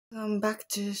Back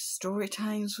to story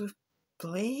times with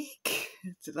Blake.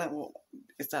 Is that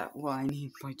what I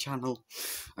named my channel?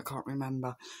 I can't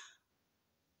remember.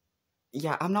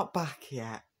 Yeah, I'm not back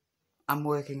yet. I'm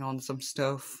working on some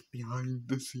stuff behind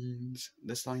the scenes.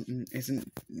 The lighting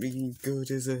isn't really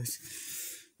good, is it?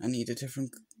 I need a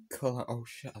different colour. Oh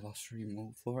shit, I lost the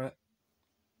remote for it.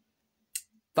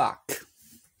 Fuck.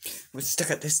 We're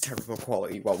stuck at this terrible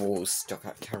quality. Well, we're all stuck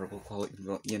at terrible quality,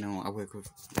 but you know, I work with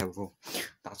terrible.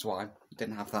 That's why I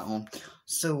didn't have that on.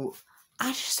 So, I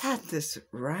just had this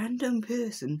random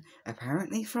person,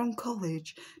 apparently from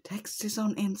college, text us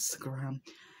on Instagram.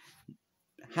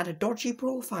 Had a dodgy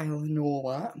profile and all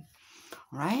that,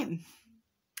 right?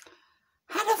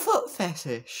 Had a foot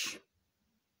fetish.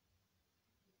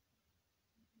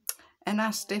 And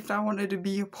asked if I wanted to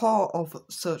be a part of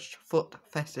such foot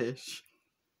fetish.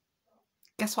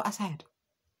 Guess what I said?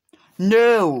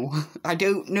 No! I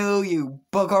don't know you,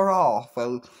 bugger off!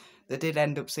 Well, they did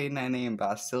end up saying their name, but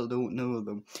I still don't know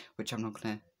them. Which I'm not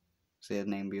gonna say their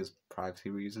name because privacy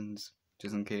reasons,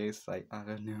 just in case, like, I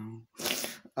don't know.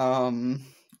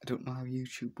 I don't know how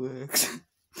YouTube works.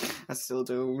 I still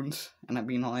don't. And I've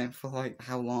been on it for, like,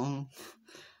 how long?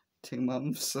 2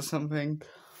 months or something.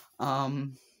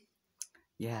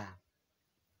 Yeah.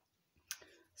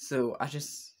 So, I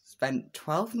just spent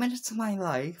 12 minutes of my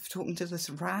life talking to this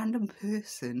random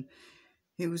person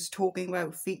who was talking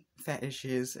about feet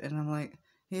fetishes, and I'm like,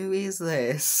 who is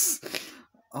this?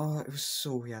 Oh, it was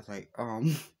so weird, like,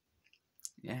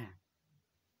 yeah.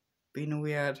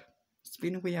 It's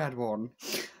been a weird one.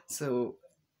 So,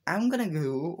 I'm gonna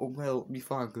go, well,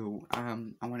 before I go,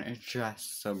 I want to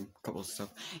address couple of stuff.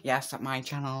 Yes, that my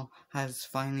channel has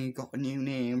finally got a new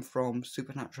name from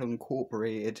Supernatural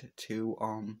Incorporated to,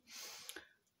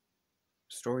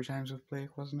 Story Times with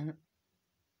Blake, wasn't it?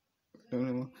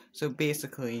 So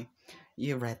basically,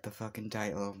 you read the fucking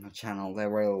title of my channel. There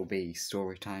will be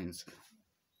story times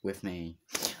with me,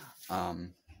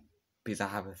 because I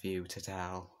have a few to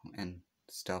tell and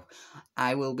stuff.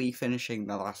 I will be finishing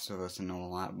The Last of Us and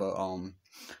all that, but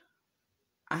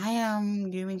I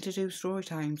am going to do story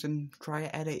times and try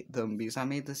to edit them because I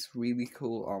made this really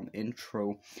cool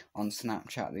intro on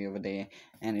Snapchat the other day,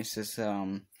 and it's just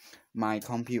my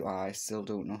computer. I still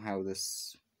don't know how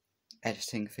this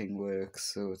editing thing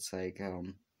works, so it's like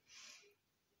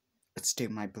it's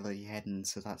doing my bloody head in,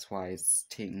 so that's why it's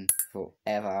taking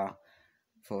forever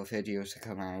for a video to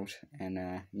come out.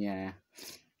 And yeah,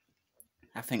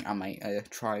 I think I might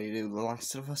try to do The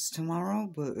Last of Us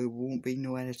tomorrow, but it won't be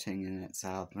no editing in it,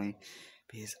 sadly,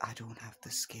 because I don't have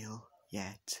the skill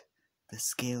yet. The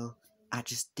skill I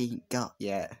just ain't got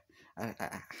yet. I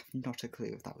have not a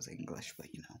clue if that was English,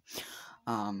 but you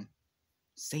know.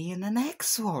 See you in the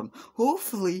next one.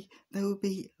 Hopefully there will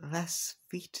be less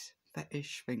feet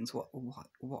fetish things. What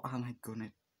am I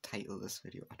gonna title this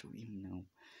video? I don't even know.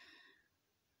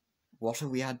 What a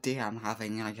weird day I'm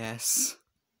having, I guess.